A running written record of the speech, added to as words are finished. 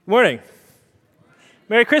morning.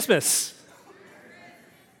 Merry Christmas.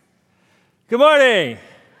 Good morning.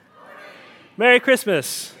 Merry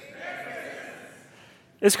Christmas.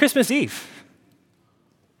 It's Christmas Eve.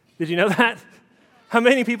 Did you know that? How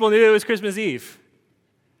many people knew it was Christmas Eve?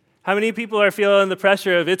 How many people are feeling the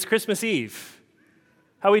pressure of it's Christmas Eve?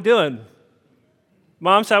 How we doing?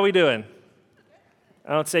 Moms, how we doing?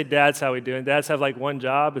 I don't say dads, how we doing? Dads have like one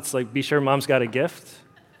job. It's like, be sure mom's got a gift.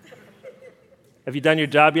 Have you done your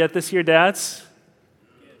job yet this year, dads?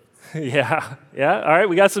 Yeah. All right,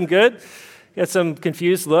 we got some good. Got some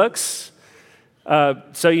confused looks.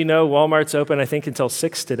 So you know Walmart's open, I think, until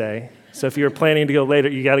 6 today. So if you were planning to go later,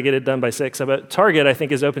 you got to get it done by 6. But Target, I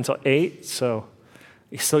think, is open until 8, so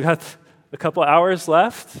you still got a couple hours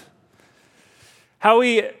left. How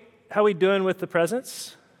we doing with the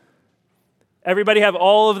presents? Everybody have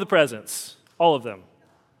all of the presents, all of them.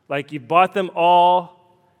 Like you bought them all,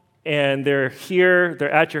 and they're here,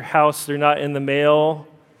 they're at your house, they're not in the mail.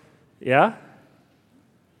 Yeah?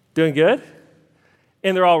 Doing good?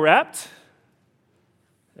 And they're all wrapped?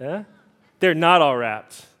 Yeah? They're not all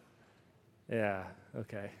wrapped. Yeah,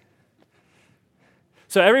 okay.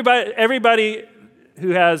 So everybody who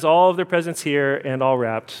has all of their presents here and all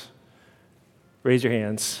wrapped, raise your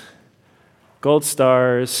hands. Gold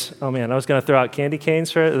stars. Oh man, I was going to throw out candy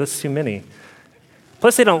canes for it. That's too many.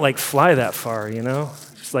 Plus they don't like fly that far, you know?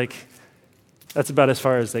 Just like, that's about as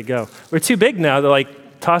far as they go. We're too big now to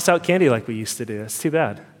like toss out candy like we used to do. That's too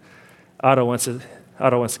bad. Otto wants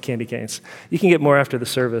the candy canes. You can get more after the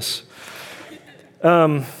service.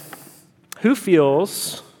 Who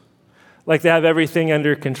feels like they have everything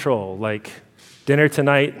under control? Like dinner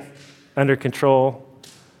tonight, under control.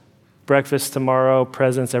 Breakfast tomorrow,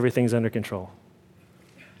 presents, everything's under control.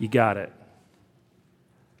 You got it.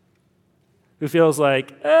 Who feels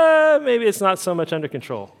like, maybe it's not so much under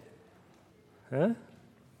control? Huh?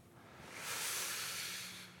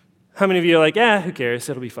 How many of you are like, who cares?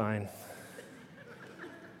 It'll be fine.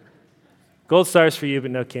 Gold stars for you,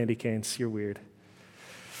 but no candy canes. You're weird.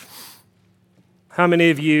 How many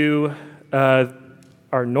of you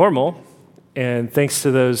are normal, and thanks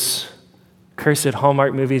to those cursed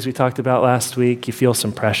Hallmark movies we talked about last week, you feel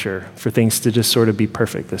some pressure for things to just sort of be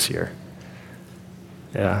perfect this year?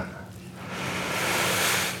 Yeah.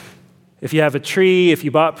 If you have a tree, if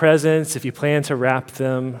you bought presents, if you plan to wrap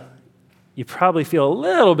them, you probably feel a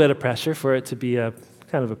little bit of pressure for it to be a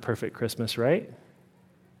kind of a perfect Christmas, right?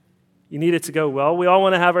 You need it to go well. We all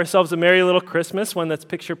want to have ourselves a merry little Christmas, one that's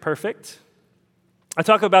picture perfect. I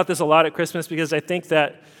talk about this a lot at Christmas because I think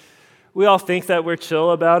that we all think that we're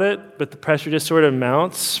chill about it, but the pressure just sort of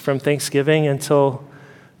mounts from Thanksgiving until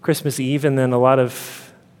Christmas Eve, and then a lot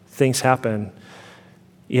of things happen.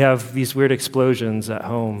 You have these weird explosions at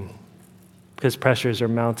home because pressures are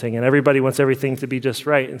mounting, and everybody wants everything to be just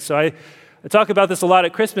right. And so I talk about this a lot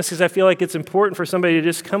at Christmas because I feel like it's important for somebody to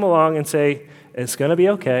just come along and say, it's going to be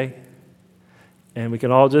okay, and we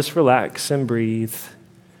can all just relax and breathe.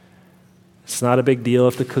 It's not a big deal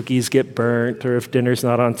if the cookies get burnt or if dinner's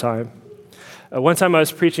not on time. One time I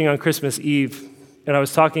was preaching on Christmas Eve, and I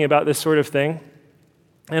was talking about this sort of thing,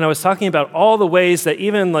 and I was talking about all the ways that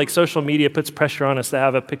even like social media puts pressure on us to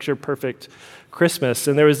have a picture-perfect Christmas.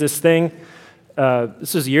 And there was this thing,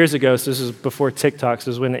 this was years ago, so this was before TikTok,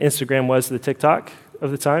 so this was when Instagram was the TikTok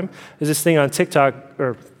of the time. There's this thing on TikTok,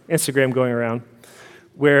 or Instagram going around,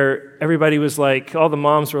 where everybody was like, all the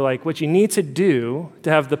moms were like, what you need to do to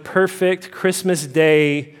have the perfect Christmas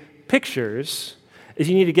Day pictures is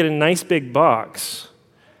you need to get a nice big box,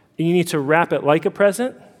 and you need to wrap it like a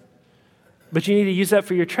present, but you need to use that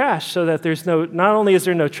for your trash so that not only is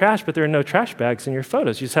there no trash, but there are no trash bags in your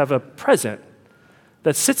photos. You just have a present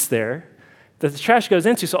that sits there that the trash goes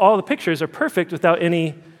into, so all the pictures are perfect without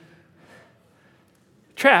any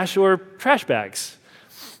trash or trash bags.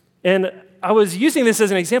 And I was using this as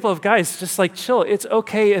an example of, guys, just like chill. It's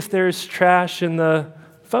okay if there's trash in the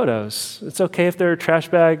photos. It's okay if there are trash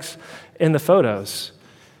bags in the photos.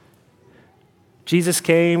 Jesus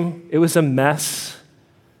came, it was a mess.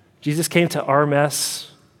 Jesus came to our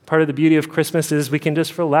mess. Part of the beauty of Christmas is we can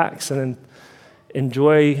just relax and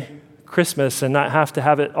enjoy Christmas and not have to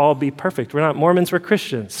have it all be perfect. We're not Mormons, we're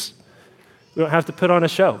Christians. We don't have to put on a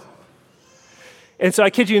show. And so I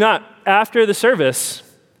kid you not, after the service,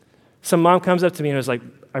 some mom comes up to me and was like,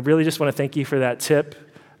 I really just want to thank you for that tip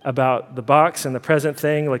about the box and the present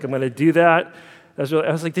thing. Like, I'm going to do that. I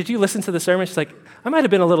was like, did you listen to the sermon? She's like, I might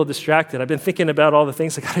have been a little distracted. I've been thinking about all the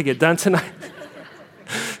things I got to get done tonight.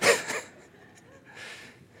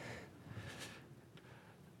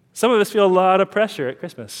 Some of us feel a lot of pressure at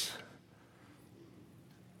Christmas.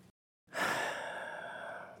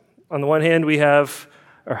 On the one hand, we have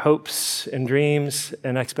our hopes and dreams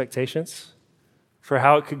and expectations for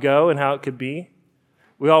how it could go and how it could be.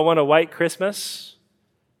 We all want a white Christmas.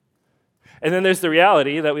 And then there's the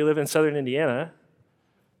reality that we live in southern Indiana.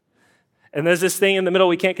 And there's this thing in the middle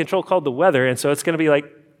we can't control called the weather. And so it's going to be like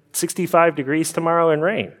 65 degrees tomorrow and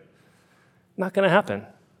rain. Not going to happen.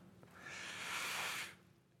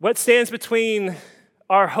 What stands between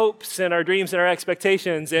our hopes and our dreams and our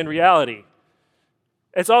expectations and reality?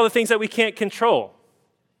 It's all the things that we can't control.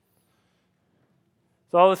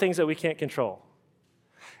 It's all the things that we can't control.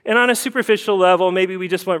 And on a superficial level, maybe we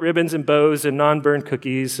just want ribbons and bows and non-burned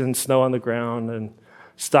cookies and snow on the ground and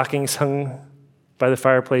stockings hung by the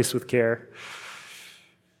fireplace with care.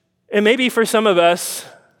 And maybe for some of us,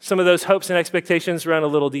 some of those hopes and expectations run a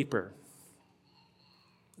little deeper.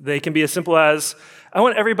 They can be as simple as, I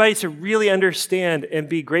want everybody to really understand and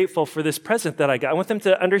be grateful for this present that I got. I want them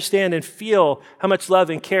to understand and feel how much love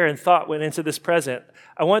and care and thought went into this present.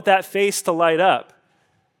 I want that face to light up.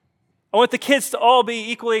 I want the kids to all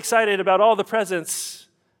be equally excited about all the presents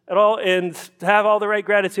at all, and to have all the right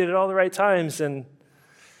gratitude at all the right times.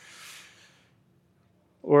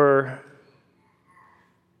 Or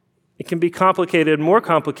it can be complicated, more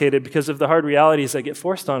complicated, because of the hard realities that get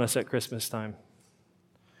forced on us at Christmas time.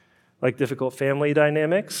 Like difficult family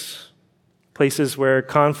dynamics, places where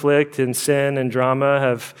conflict and sin and drama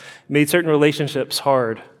have made certain relationships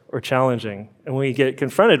hard or challenging, and we get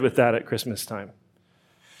confronted with that at Christmas time.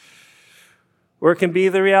 Or it can be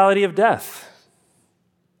the reality of death.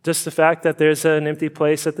 Just the fact that there's an empty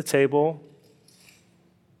place at the table,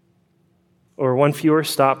 or one fewer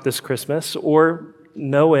stop this Christmas, or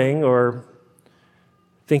knowing or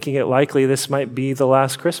thinking it likely this might be the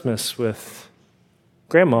last Christmas with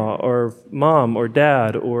grandma or mom or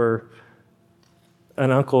dad or an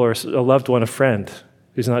uncle or a loved one, a friend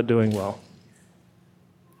who's not doing well.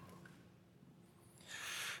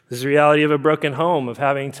 This is the reality of a broken home, of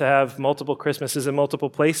having to have multiple Christmases in multiple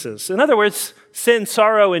places. In other words, sin,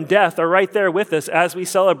 sorrow, and death are right there with us as we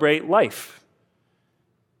celebrate life.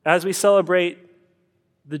 As we celebrate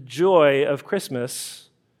the joy of Christmas,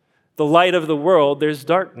 the light of the world, there's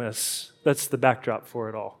darkness. That's the backdrop for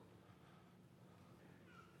it all.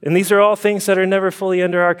 And these are all things that are never fully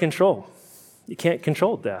under our control. You can't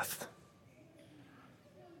control death.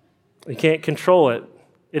 You can't control it.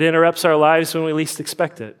 It interrupts our lives when we least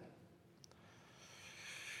expect it.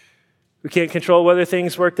 We can't control whether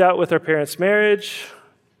things worked out with our parents' marriage.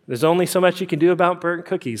 There's only so much you can do about burnt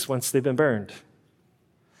cookies once they've been burned.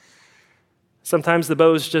 Sometimes the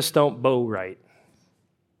bows just don't bow right.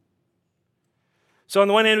 So on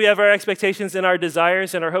the one hand, we have our expectations and our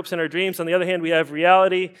desires and our hopes and our dreams. On the other hand, we have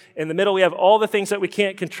reality. In the middle, we have all the things that we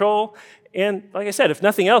can't control. And like I said, if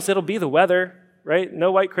nothing else, it'll be the weather, right?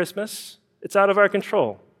 No white Christmas. It's out of our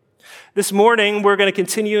control. This morning, we're going to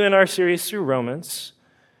continue in our series through Romans,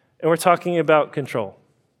 and we're talking about control.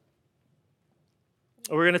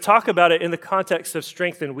 We're going to talk about it in the context of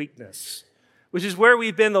strength and weakness, which is where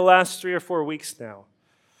we've been the last 3 or 4 weeks now.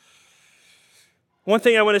 One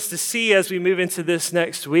thing I want us to see as we move into this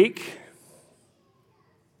next week,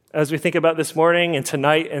 as we think about this morning and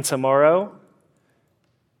tonight and tomorrow,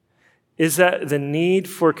 is that the need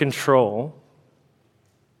for control,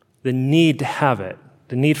 the need to have it,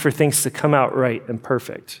 the need for things to come out right and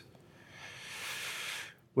perfect.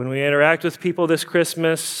 When we interact with people this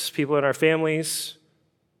Christmas, people in our families,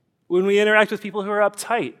 when we interact with people who are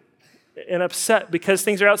uptight and upset because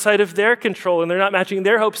things are outside of their control and they're not matching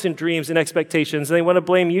their hopes and dreams and expectations, and they want to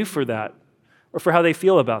blame you for that or for how they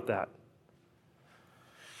feel about that.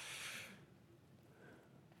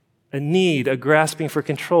 A need, a grasping for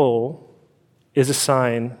control is a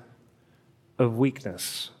sign of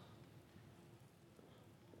weakness.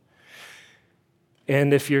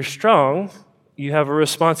 And if you're strong, you have a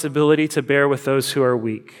responsibility to bear with those who are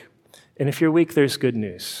weak. And if you're weak, there's good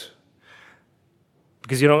news.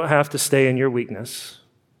 Because you don't have to stay in your weakness.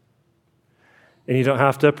 And you don't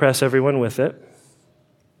have to oppress everyone with it.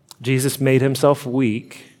 Jesus made himself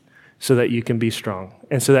weak so that you can be strong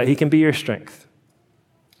and so that he can be your strength.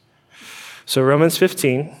 So Romans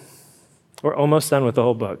 15, we're almost done with the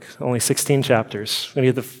whole book. Only 16 chapters. We're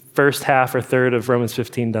going to get the first half or third of Romans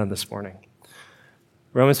 15 done this morning.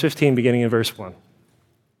 Romans 15, beginning in verse 1.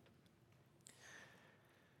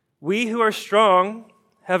 We who are strong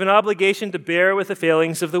have an obligation to bear with the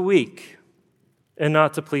failings of the weak and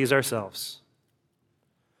not to please ourselves.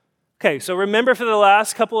 Okay, so remember for the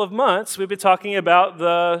last couple of months, we've been talking about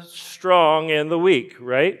the strong and the weak,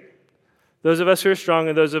 right? Those of us who are strong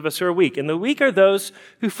and those of us who are weak. And the weak are those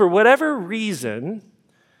who, for whatever reason,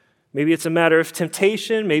 maybe it's a matter of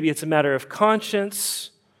temptation, maybe it's a matter of conscience,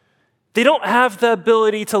 They don't have the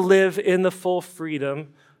ability to live in the full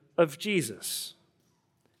freedom of Jesus.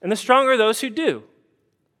 And the stronger are those who do.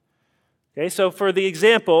 Okay, so for the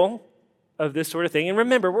example of this sort of thing, and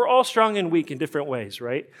remember, we're all strong and weak in different ways,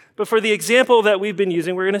 right? But for the example that we've been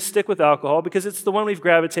using, we're going to stick with alcohol because it's the one we've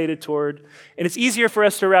gravitated toward, and it's easier for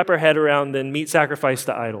us to wrap our head around than meat sacrificed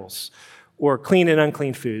to idols or clean and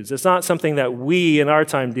unclean foods. It's not something that we in our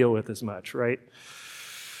time deal with as much, right?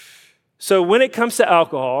 So when it comes to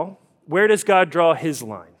alcohol, where does God draw his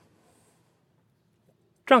line?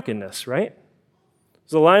 Drunkenness, right?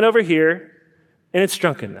 There's a line over here, and it's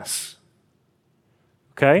drunkenness.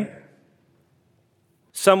 Okay?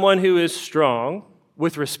 Someone who is strong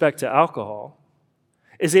with respect to alcohol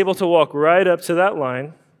is able to walk right up to that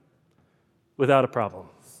line without a problem.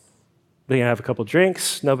 They can have a couple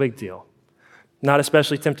drinks, no big deal. Not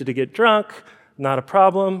especially tempted to get drunk, not a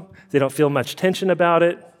problem. They don't feel much tension about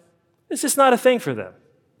it. It's just not a thing for them.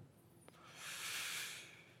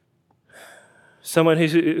 Someone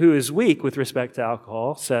who is weak with respect to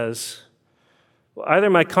alcohol says, well, either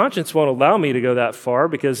my conscience won't allow me to go that far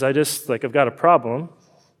because I've got a problem,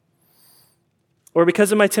 or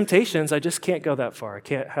because of my temptations, I just can't go that far. I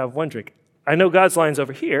can't have one drink. I know God's line's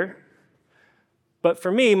over here, but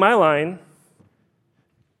for me, my line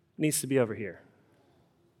needs to be over here.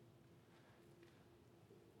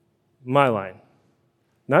 My line.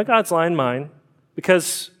 Not God's line, mine.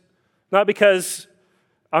 Not because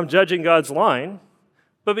I'm judging God's line,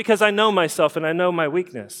 but because I know myself and I know my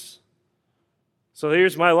weakness. So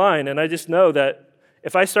here's my line, and I just know that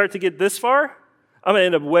if I start to get this far, I'm going to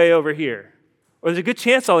end up way over here. Or there's a good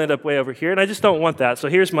chance I'll end up way over here, and I just don't want that. So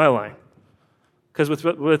here's my line. Because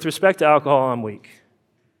with respect to alcohol, I'm weak.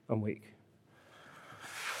 I'm weak.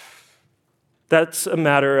 That's a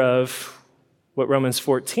matter of what Romans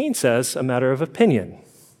 14 says, a matter of opinion,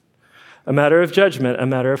 a matter of judgment, a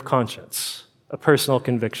matter of conscience, a personal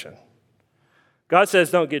conviction. God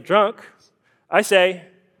says, don't get drunk. I say,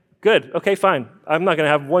 good, okay, fine. I'm not going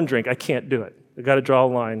to have one drink. I can't do it. I've got to draw a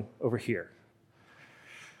line over here.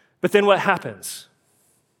 But then what happens?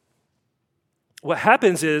 What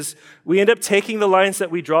happens is we end up taking the lines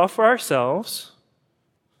that we draw for ourselves,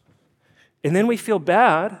 and then we feel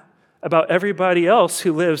bad about everybody else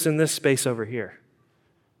who lives in this space over here.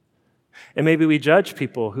 And maybe we judge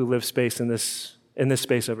people who live in this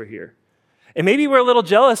space over here. And maybe we're a little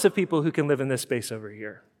jealous of people who can live in this space over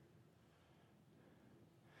here.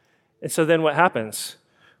 And so then what happens?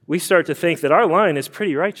 We start to think that our line is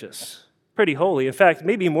pretty righteous, pretty holy. In fact,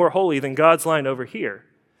 maybe more holy than God's line over here.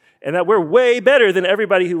 And that we're way better than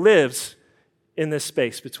everybody who lives in this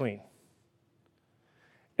space between.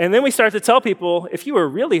 And then we start to tell people, if you were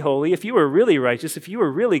really holy, if you were really righteous, if you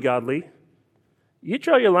were really godly, you'd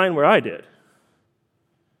draw your line where I did.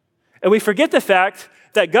 And we forget the fact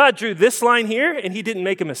that God drew this line here and he didn't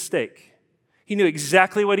make a mistake. He knew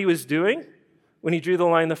exactly what he was doing when he drew the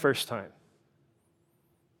line the first time.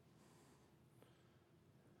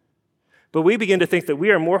 But we begin to think that we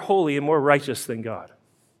are more holy and more righteous than God.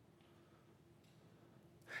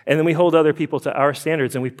 And then we hold other people to our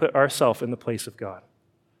standards and we put ourselves in the place of God.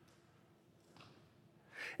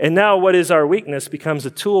 And now what is our weakness becomes a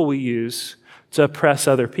tool we use to oppress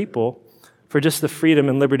other people for just the freedom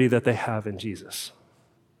and liberty that they have in Jesus.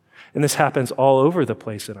 And this happens all over the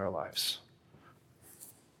place in our lives.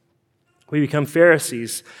 We become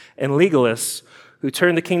Pharisees and legalists who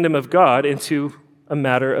turn the kingdom of God into a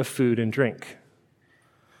matter of food and drink,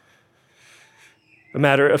 a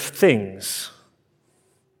matter of things,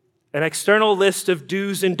 an external list of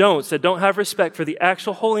do's and don'ts that don't have respect for the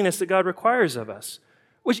actual holiness that God requires of us,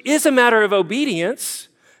 which is a matter of obedience,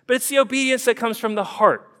 but it's the obedience that comes from the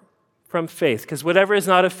heart, from faith, because whatever is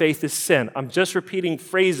not of faith is sin. I'm just repeating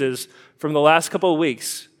phrases from the last couple of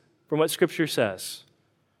weeks from what Scripture says.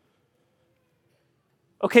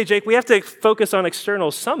 Okay, Jake, we have to focus on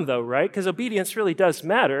externals some, though, right? Because obedience really does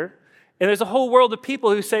matter. And there's a whole world of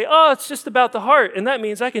people who say, oh, it's just about the heart, and that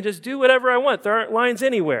means I can just do whatever I want. There aren't lines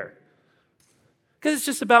anywhere. Because it's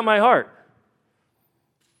just about my heart.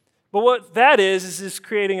 But what that is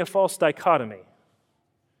creating a false dichotomy.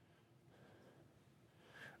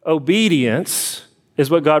 Obedience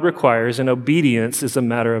is what God requires, and obedience is a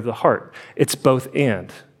matter of the heart. It's both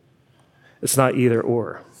and. It's not either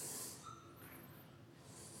or.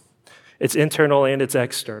 It's internal and it's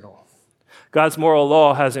external. God's moral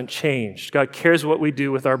law hasn't changed. God cares what we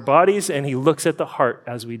do with our bodies, and he looks at the heart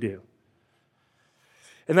as we do.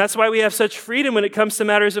 And that's why we have such freedom when it comes to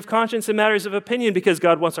matters of conscience and matters of opinion, because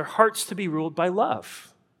God wants our hearts to be ruled by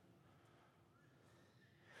love.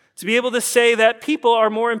 To be able to say that people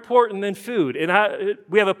are more important than food. And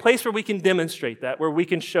we have a place where we can demonstrate that, where we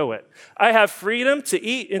can show it. I have freedom to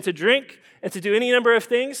eat and to drink and to do any number of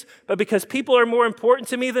things, but because people are more important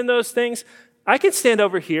to me than those things, I can stand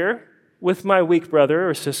over here with my weak brother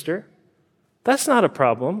or sister. That's not a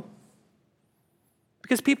problem.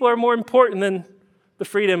 Because people are more important than the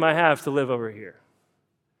freedom I have to live over here.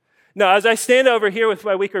 Now, as I stand over here with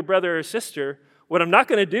my weaker brother or sister, what I'm not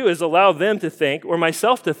going to do is allow them to think, or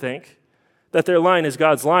myself to think, that their line is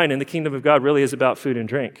God's line and the kingdom of God really is about food and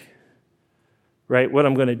drink. Right? What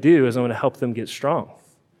I'm going to do is I'm going to help them get strong.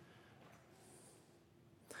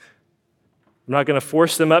 I'm not going to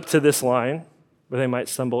force them up to this line where they might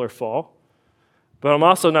stumble or fall, but I'm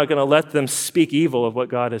also not going to let them speak evil of what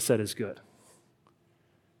God has said is good.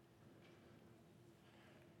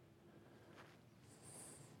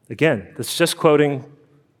 Again, that's just quoting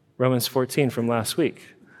Romans 14 from last week.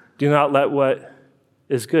 Do not let what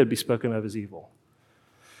is good be spoken of as evil.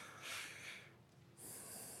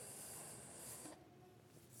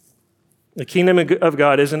 The kingdom of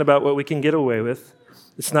God isn't about what we can get away with.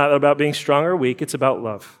 It's not about being strong or weak. It's about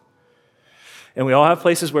love. And we all have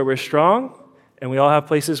places where we're strong, and we all have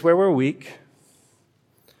places where we're weak.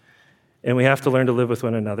 And we have to learn to live with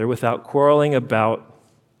one another without quarreling about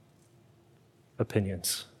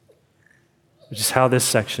opinions, which is how this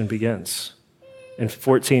section begins in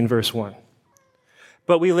 14, verse 1.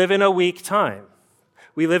 But we live in a weak time.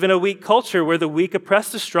 We live in a weak culture where the weak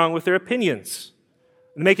oppress the strong with their opinions,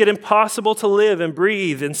 make it impossible to live and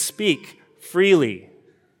breathe and speak freely.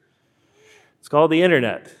 It's called the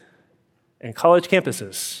internet and college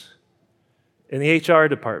campuses and the HR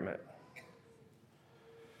department.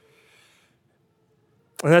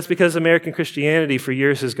 And that's because American Christianity for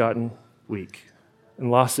years has gotten weak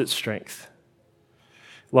and lost its strength,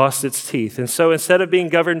 lost its teeth. And so instead of being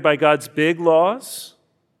governed by God's big laws,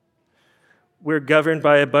 we're governed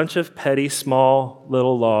by a bunch of petty, small,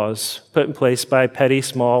 little laws put in place by petty,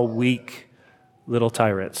 small, weak, little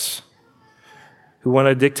tyrants who want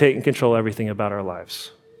to dictate and control everything about our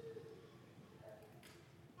lives.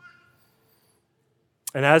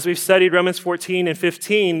 And as we've studied Romans 14 and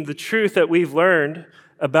 15, the truth that we've learned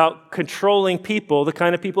about controlling people, the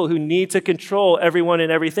kind of people who need to control everyone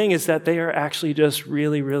and everything, is that they are actually just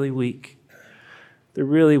really, really weak. They're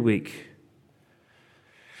really weak.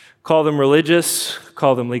 Call them religious,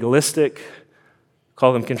 call them legalistic,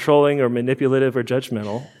 call them controlling or manipulative or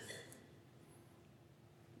judgmental.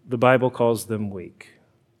 The Bible calls them weak.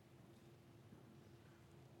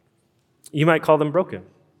 You might call them broken.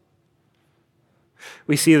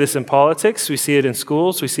 We see this in politics, we see it in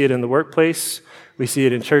schools, we see it in the workplace, we see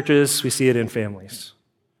it in churches, we see it in families.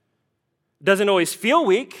 It doesn't always feel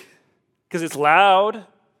weak because it's loud,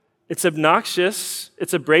 it's obnoxious,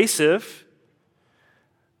 it's abrasive,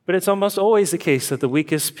 but it's almost always the case that the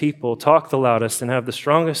weakest people talk the loudest and have the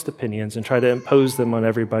strongest opinions and try to impose them on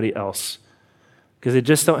everybody else because they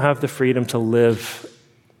just don't have the freedom to live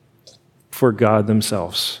for God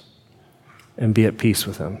themselves and be at peace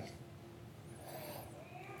with Him.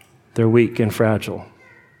 They're weak and fragile,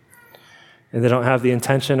 and they don't have the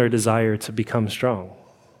intention or desire to become strong.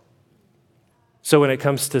 So when it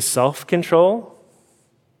comes to self-control,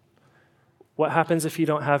 what happens if you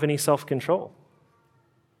don't have any self-control?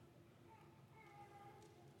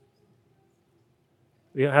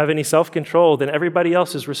 If you don't have any self-control, then everybody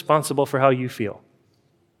else is responsible for how you feel,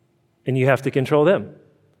 and you have to control them.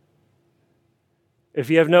 If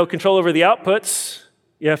you have no control over the outputs,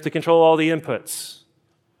 you have to control all the inputs.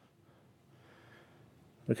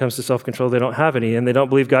 When it comes to self-control, they don't have any, and they don't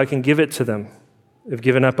believe God can give it to them. They've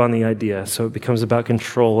given up on the idea, so it becomes about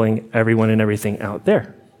controlling everyone and everything out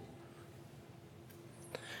there.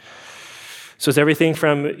 So it's everything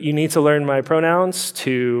from you need to learn my pronouns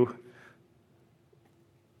to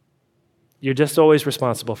you're just always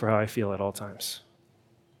responsible for how I feel at all times.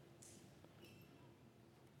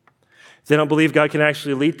 They don't believe God can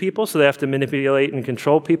actually lead people, so they have to manipulate and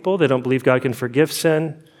control people. They don't believe God can forgive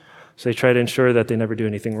sin, so they try to ensure that they never do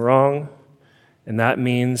anything wrong. And that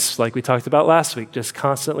means, like we talked about last week, just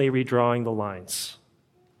constantly redrawing the lines,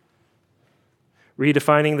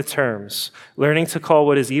 redefining the terms, learning to call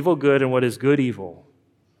what is evil good and what is good evil.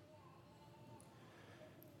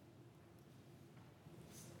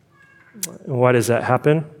 And why does that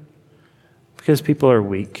happen? Because people are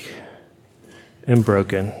weak and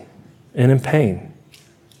broken and in pain.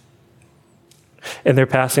 And they're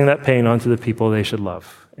passing that pain on to the people they should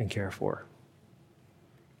love and care for.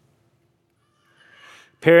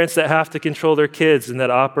 Parents that have to control their kids and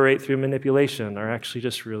that operate through manipulation are actually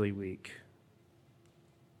just really weak.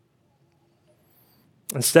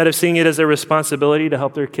 Instead of seeing it as a responsibility to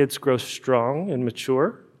help their kids grow strong and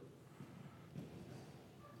mature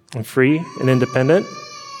and free and independent,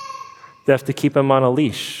 they have to keep them on a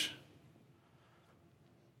leash.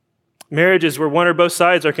 Marriages where one or both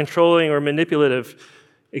sides are controlling or manipulative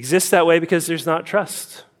exist that way because there's not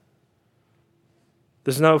trust.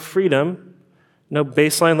 There's no freedom, no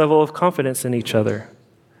baseline level of confidence in each other.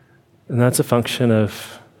 And that's a function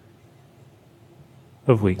of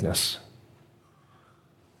weakness.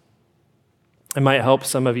 It might help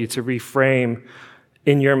some of you to reframe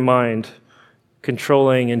in your mind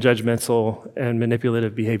controlling and judgmental and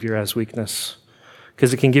manipulative behavior as weakness,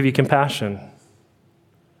 because it can give you compassion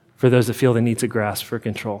for those that feel the need to grasp for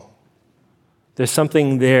control. There's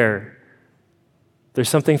something there. There's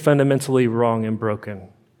something fundamentally wrong and broken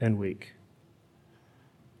and weak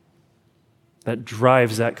that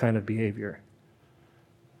drives that kind of behavior.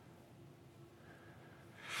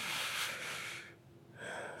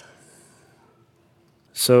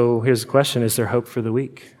 So here's the question, is there hope for the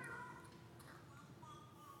weak?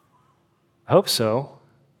 I hope so,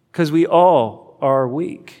 because we all are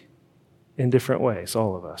weak in different ways,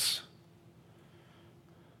 all of us.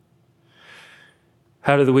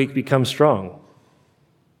 How do the weak become strong?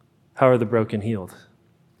 How are the broken healed?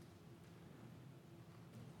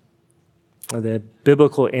 The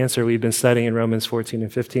biblical answer we've been studying in Romans 14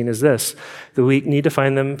 and 15 is this: the weak need to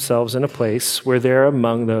find themselves in a place where they're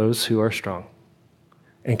among those who are strong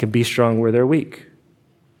and can be strong where they're weak.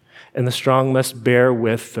 And the strong must bear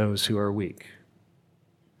with those who are weak.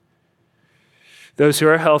 Those who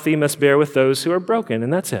are healthy must bear with those who are broken,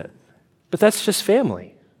 and that's it. But that's just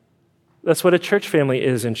family. That's what a church family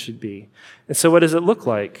is and should be. And so what does it look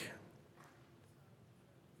like?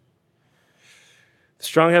 The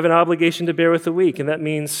strong have an obligation to bear with the weak, and that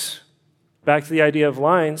means, back to the idea of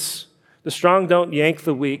lines, the strong don't yank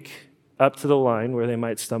the weak up to the line where they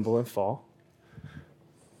might stumble and fall.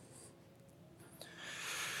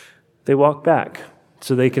 They walk back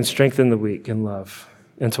so they can strengthen the weak in love,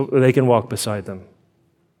 and so they can walk beside them.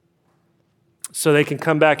 So they can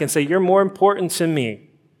come back and say, you're more important to me.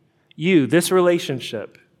 You, this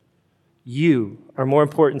relationship, you are more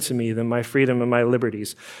important to me than my freedom and my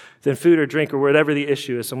liberties, than food or drink or whatever the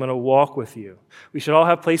issue is. So I'm going to walk with you. We should all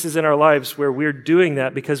have places in our lives where we're doing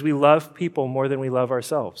that because we love people more than we love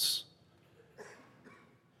ourselves.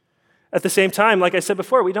 At the same time, like I said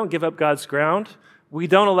before, we don't give up God's ground. We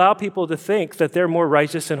don't allow people to think that they're more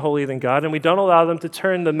righteous and holy than God, and we don't allow them to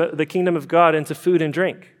turn the kingdom of God into food and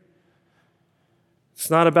drink. It's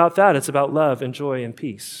not about that. It's about love and joy and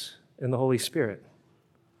peace in the Holy Spirit.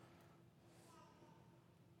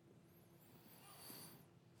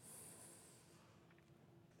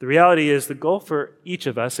 The reality is the goal for each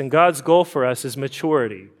of us, and God's goal for us, is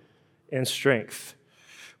maturity and strength.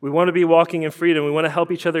 We want to be walking in freedom. We want to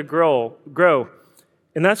help each other grow.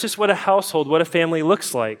 And that's just what a household, what a family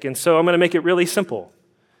looks like. And so I'm going to make it really simple.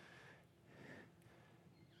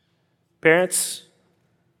 Parents,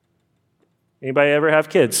 anybody ever have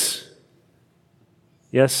kids?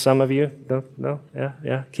 Yes, some of you? No?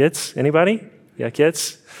 Yeah. Kids? Anybody? Yeah,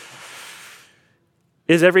 kids?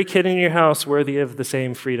 Is every kid in your house worthy of the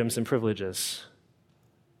same freedoms and privileges?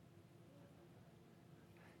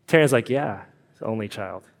 Taryn's like, yeah, only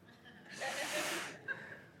child.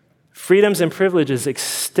 Freedoms and privileges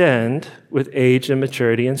extend with age and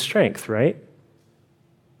maturity and strength, right?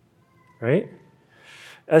 Right?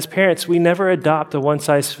 As parents, we never adopt a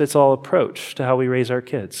one-size-fits-all approach to how we raise our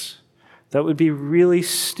kids. That would be really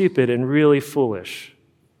stupid and really foolish,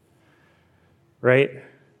 right?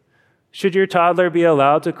 Should your toddler be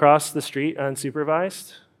allowed to cross the street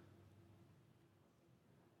unsupervised?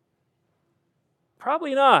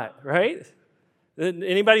 Probably not, right?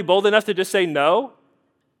 Anybody bold enough to just say no?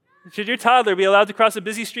 Should your toddler be allowed to cross a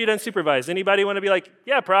busy street unsupervised? Anybody want to be like,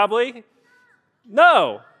 yeah, probably?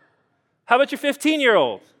 No. How about your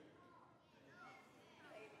 15-year-old?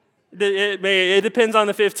 It depends on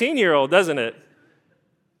the 15-year-old, doesn't it?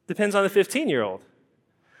 Depends on the 15-year-old.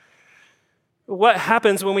 What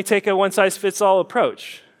happens when we take a one-size-fits-all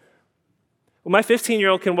approach? Well, my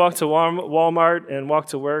 15-year-old can walk to Walmart and walk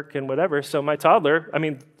to work and whatever, so my toddler,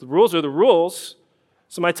 the rules are the rules,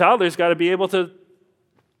 so my toddler's got to be able to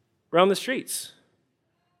roam the streets.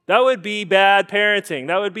 That would be bad parenting.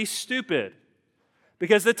 That would be stupid.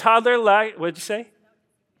 Because the toddler, what'd you say?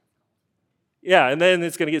 Yeah, and then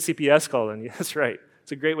it's going to get CPS called on you. That's right.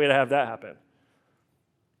 It's a great way to have that happen.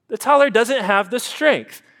 The toddler doesn't have the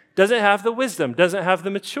strength, doesn't have the wisdom, doesn't have the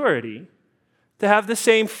maturity to have the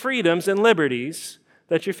same freedoms and liberties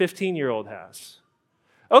that your 15-year-old has.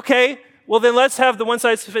 Okay, well then let's have the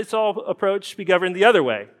one-size-fits-all approach be governed the other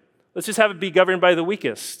way. Let's just have it be governed by the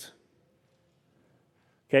weakest.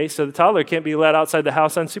 Okay, so the toddler can't be let outside the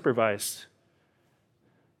house unsupervised.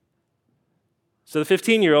 So the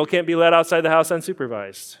 15-year-old can't be let outside the house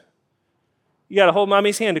unsupervised. You got to hold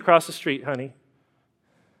mommy's hand across the street, honey.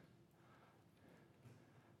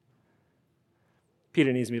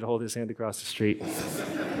 Peter needs me to hold his hand across the street.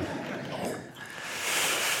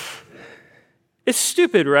 It's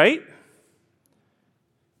stupid, right?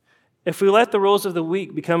 If we let the rules of the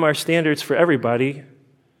weak become our standards for everybody,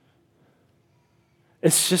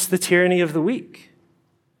 it's just the tyranny of the weak.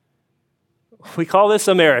 We call this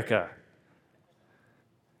America.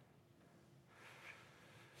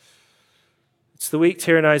 It's the weak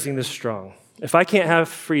tyrannizing the strong. If I can't have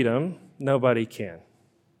freedom, nobody can.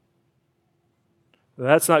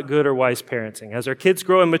 That's not good or wise parenting. As our kids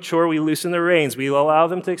grow and mature, we loosen the reins. We allow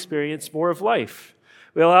them to experience more of life.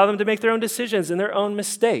 We allow them to make their own decisions and their own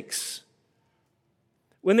mistakes.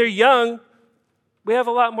 When they're young, we have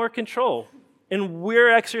a lot more control, and we're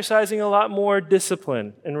exercising a lot more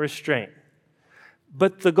discipline and restraint.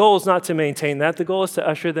 But the goal is not to maintain that. The goal is to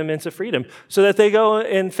usher them into freedom so that they go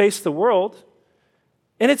and face the world.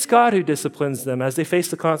 And it's God who disciplines them as they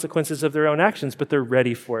face the consequences of their own actions, but they're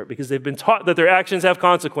ready for it because they've been taught that their actions have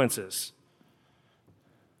consequences.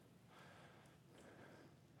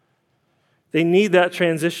 They need that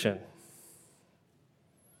transition.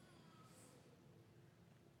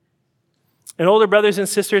 And older brothers and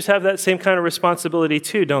sisters have that same kind of responsibility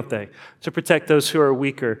too, don't they? To protect those who are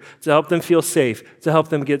weaker, to help them feel safe, to help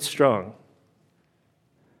them get strong.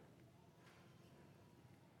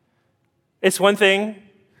 It's one thing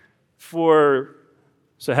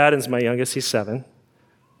so Haddon's my youngest, he's 7.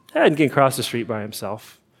 Haddon can cross the street by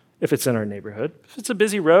himself if it's in our neighborhood. If it's a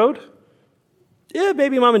busy road, yeah,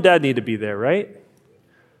 maybe mom and dad need to be there, right?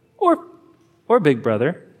 Or big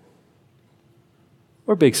brother,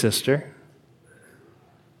 or big sister.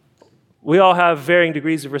 We all have varying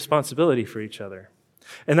degrees of responsibility for each other.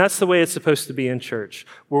 And that's the way it's supposed to be in church,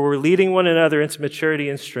 where we're leading one another into maturity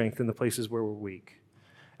and strength in the places where we're weak.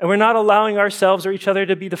 And we're not allowing ourselves or each other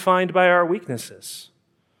to be defined by our weaknesses.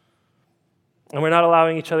 And we're not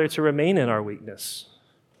allowing each other to remain in our weakness.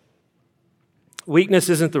 Weakness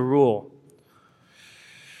isn't the rule.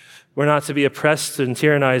 We're not to be oppressed and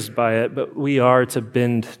tyrannized by it, but we are to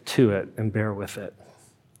bend to it and bear with it.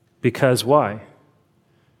 Because why?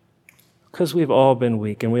 Because we've all been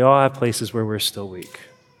weak, and we all have places where we're still weak.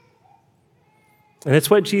 And it's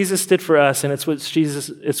what Jesus did for us, and it's what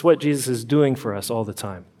Jesus is doing for us all the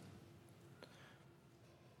time.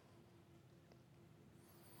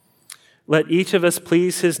 Let each of us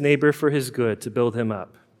please his neighbor for his good, to build him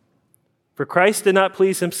up. For Christ did not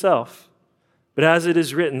please himself, but as it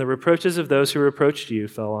is written, the reproaches of those who reproached you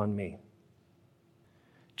fell on me.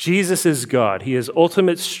 Jesus is God. He is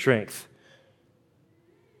ultimate strength.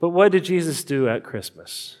 But what did Jesus do at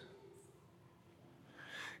Christmas?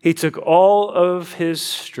 He took all of his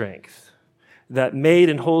strength that made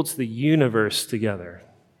and holds the universe together,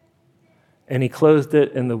 and he clothed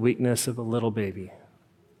it in the weakness of a little baby.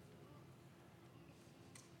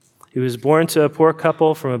 He was born to a poor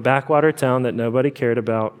couple from a backwater town that nobody cared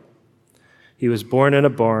about. He was born in a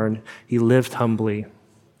barn. He lived humbly.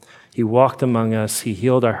 He walked among us. He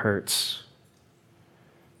healed our hurts.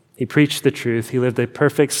 He preached the truth. He lived a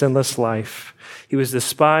perfect, sinless life. He was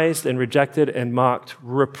despised and rejected and mocked,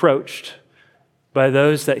 reproached by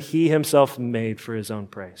those that he himself made for his own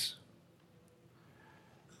praise.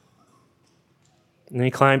 And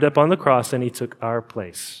he climbed up on the cross and he took our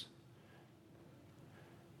place.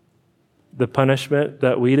 The punishment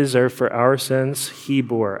that we deserve for our sins, he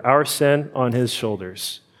bore, our sin on his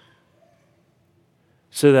shoulders,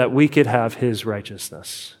 so that we could have his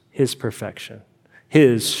righteousness, his perfection,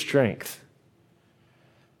 his strength.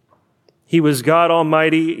 He was God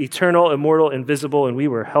Almighty, eternal, immortal, invisible, and we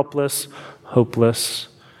were helpless, hopeless,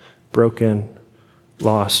 broken,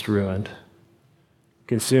 lost, ruined,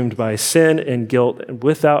 consumed by sin and guilt, and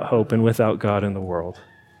without hope and without God in the world.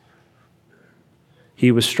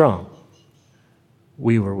 He was strong.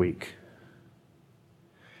 We were weak.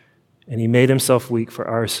 And he made himself weak for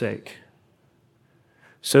our sake,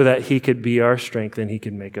 so that he could be our strength and he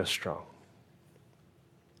could make us strong.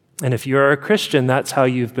 And if you're a Christian, that's how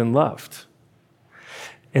you've been loved.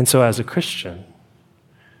 And so as a Christian,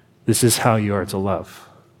 this is how you are to love.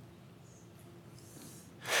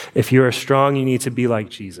 If you are strong, you need to be like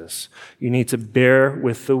Jesus. You need to bear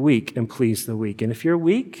with the weak and please the weak. And if you're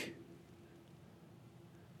weak,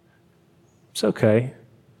 it's okay.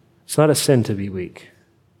 It's not a sin to be weak.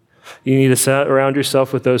 You need to surround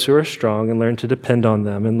yourself with those who are strong and learn to depend on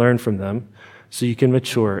them and learn from them so you can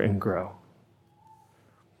mature and grow.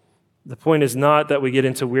 The point is not that we get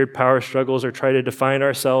into weird power struggles or try to define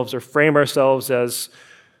ourselves or frame ourselves as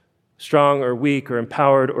strong or weak or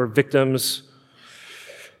empowered or victims.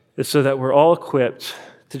 It's so that we're all equipped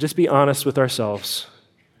to just be honest with ourselves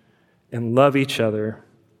and love each other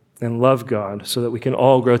and love God so that we can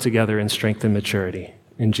all grow together in strength and maturity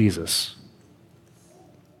in Jesus.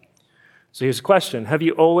 So here's a question. Have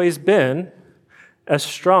you always been as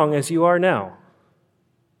strong as you are now?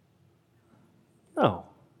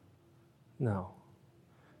 No,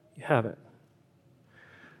 you haven't.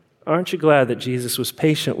 Aren't you glad that Jesus was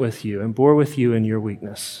patient with you and bore with you in your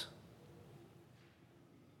weakness?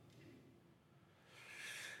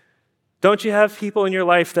 Don't you have people in your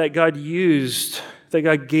life that God used, that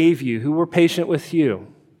God gave you, who were patient with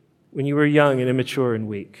you when you were young and immature and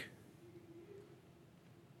weak?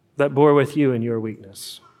 That bore with you in your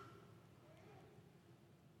weakness.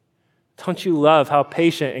 Don't you love how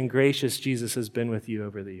patient and gracious Jesus has been with you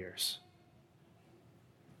over the years?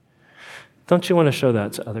 Don't you want to show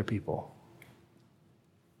that to other people?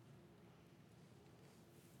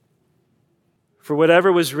 For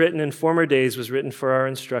whatever was written in former days was written for our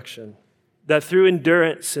instruction, that through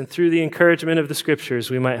endurance and through the encouragement of the Scriptures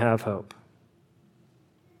we might have hope.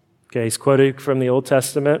 Okay, he's quoting from the Old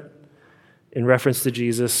Testament in reference to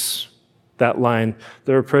Jesus, that line,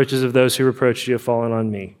 the reproaches of those who reproached you have fallen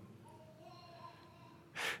on me.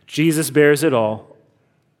 Jesus bears it all,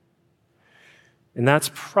 and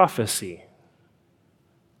that's prophecy.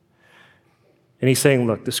 And he's saying,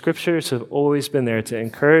 look, the Scriptures have always been there to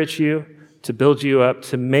encourage you, to build you up,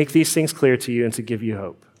 to make these things clear to you, and to give you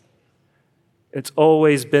hope. It's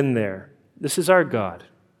always been there. This is our God.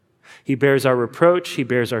 He bears our reproach, he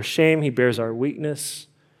bears our shame, he bears our weakness.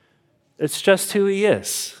 It's just who he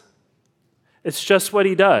is. It's just what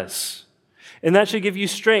he does. And that should give you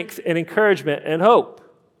strength and encouragement and hope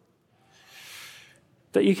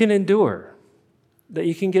that you can endure, that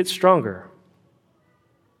you can get stronger,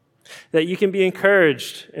 that you can be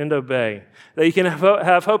encouraged and obey, that you can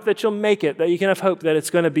have hope that you'll make it, that you can have hope that it's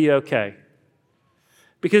going to be okay.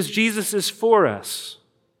 Because Jesus is for us.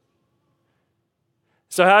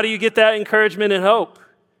 So how do you get that encouragement and hope?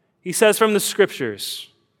 He says from the Scriptures,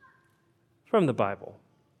 from the Bible.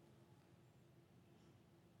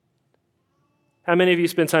 How many of you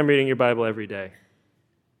spend time reading your Bible every day?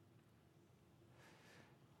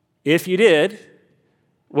 If you did,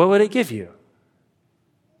 what would it give you?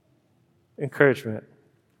 Encouragement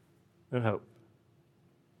and hope.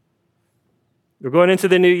 We're going into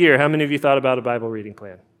the new year. How many of you thought about a Bible reading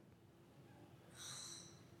plan?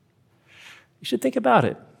 You should think about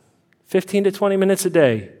it. 15 to 20 minutes a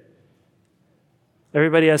day.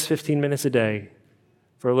 Everybody has 15 minutes a day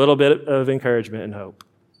for a little bit of encouragement and hope.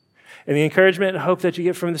 And the encouragement and hope that you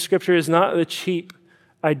get from the Scripture is not the cheap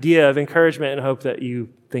idea of encouragement and hope that you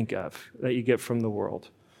think of, that you get from the world.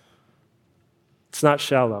 It's not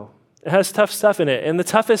shallow. It has tough stuff in it, and the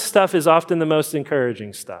toughest stuff is often the most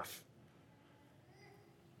encouraging stuff.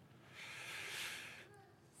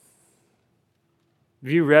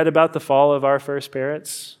 Have you read about the fall of our first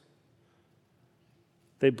parents?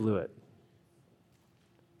 They blew it.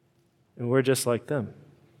 And we're just like them.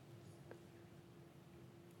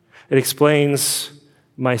 It explains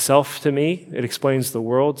myself to me. It explains the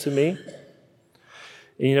world to me. And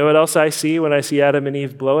you know what else I see when I see Adam and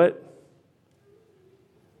Eve blow it?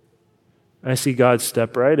 I see God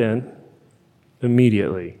step right in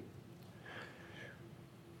immediately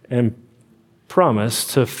and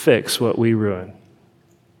promise to fix what we ruin.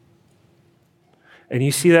 And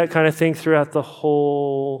you see that kind of thing throughout the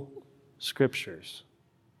whole Scriptures.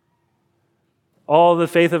 All the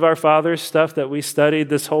faith of our fathers stuff that we studied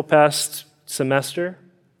this whole past semester,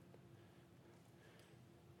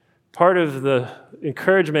 part of the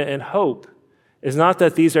encouragement and hope is not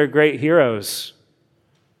that these are great heroes,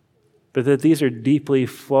 but that these are deeply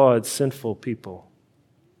flawed, sinful people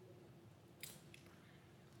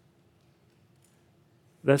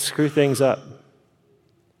that screw things up.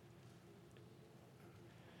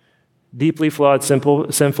 Deeply flawed,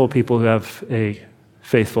 sinful people who have a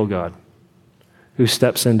faithful God who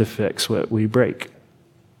steps in to fix what we break.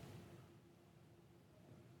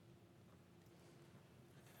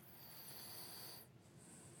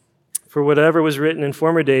 For whatever was written in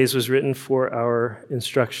former days was written for our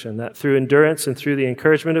instruction, that through endurance and through the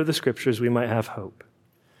encouragement of the Scriptures we might have hope.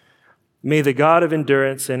 May the God of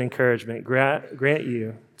endurance and encouragement grant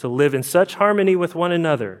you to live in such harmony with one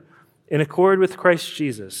another, in accord with Christ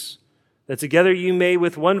Jesus, that together you may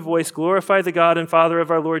with one voice glorify the God and Father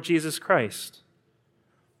of our Lord Jesus Christ.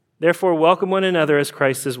 Therefore, welcome one another as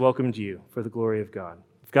Christ has welcomed you for the glory of God.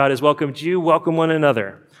 If God has welcomed you, welcome one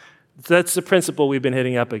another. That's the principle we've been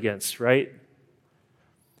hitting up against, right?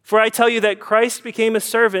 For I tell you that Christ became a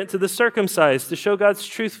servant to the circumcised to show God's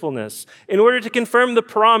truthfulness, in order to confirm the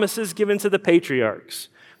promises given to the patriarchs,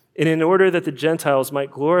 and in order that the Gentiles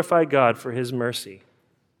might glorify God for his mercy.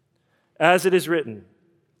 As it is written,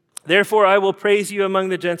 therefore I will praise you among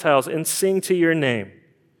the Gentiles and sing to your name.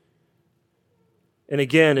 And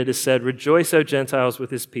again it is said, rejoice, O Gentiles,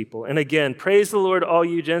 with his people. And again, praise the Lord, all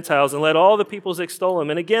you Gentiles, and let all the peoples extol him.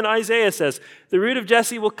 And again, Isaiah says, the root of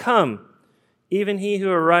Jesse will come, even he who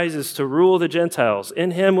arises to rule the Gentiles.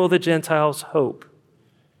 In him will the Gentiles hope.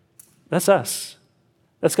 That's us.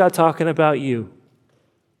 That's God talking about you.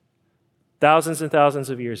 Thousands and thousands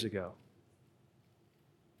of years ago.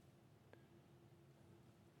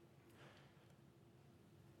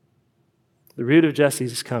 The root of Jesse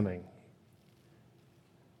is coming.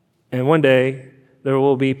 And one day, there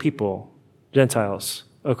will be people, Gentiles,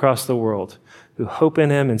 across the world who hope in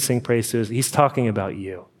him and sing praise to his. He's talking about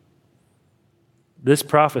you. This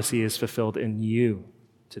prophecy is fulfilled in you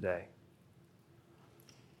today.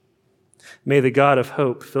 May the God of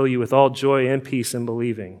hope fill you with all joy and peace in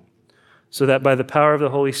believing, so that by the power of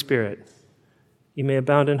the Holy Spirit, you may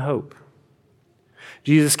abound in hope.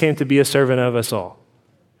 Jesus came to be a servant of us all.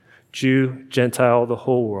 Jew, Gentile, the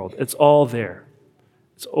whole world. It's all there.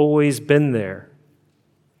 It's always been there.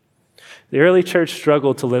 The early church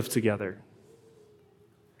struggled to live together,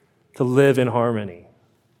 to live in harmony.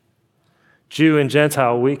 Jew and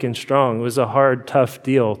Gentile, weak and strong. It was a hard, tough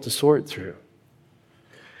deal to sort through.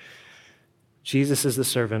 Jesus is the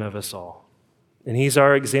servant of us all, and he's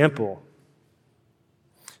our example.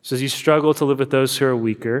 So as you struggle to live with those who are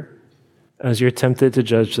weaker, as you're tempted to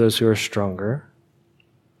judge those who are stronger,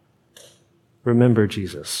 remember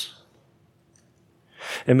Jesus.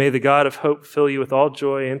 And may the God of hope fill you with all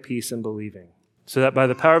joy and peace in believing, so that by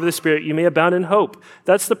the power of the Spirit you may abound in hope.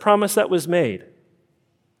 That's the promise that was made.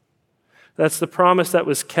 That's the promise that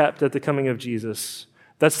was kept at the coming of Jesus.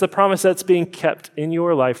 That's the promise that's being kept in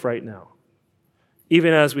your life right now,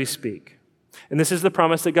 even as we speak. And this is the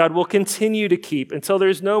promise that God will continue to keep until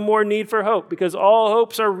there's no more need for hope, because all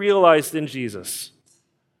hopes are realized in Jesus.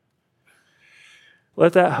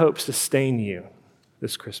 Let that hope sustain you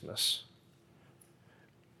this Christmas.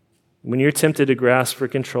 When you're tempted to grasp for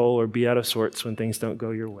control or be out of sorts when things don't go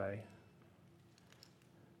your way,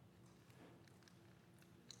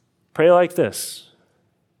 pray like this.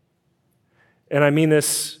 And I mean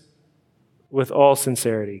this with all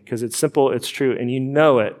sincerity, because it's simple, it's true, and you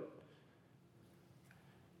know it,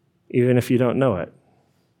 even if you don't know it.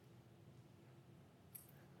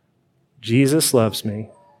 Jesus loves me.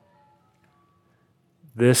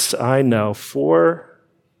 This I know, for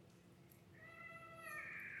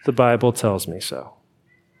the Bible tells me so.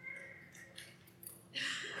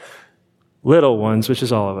 Little ones, which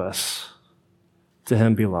is all of us, to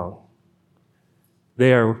him belong.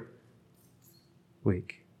 They are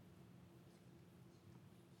weak.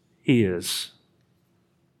 He is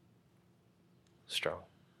strong.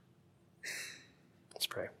 Let's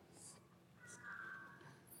pray.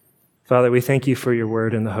 Father, we thank you for your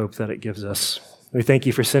word and the hope that it gives us. We thank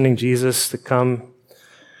you for sending Jesus to come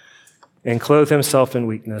and clothe himself in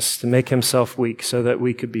weakness, to make himself weak so that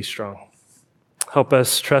we could be strong. Help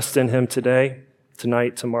us trust in him today,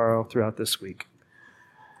 tonight, tomorrow, throughout this week.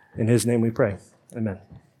 In his name we pray. Amen.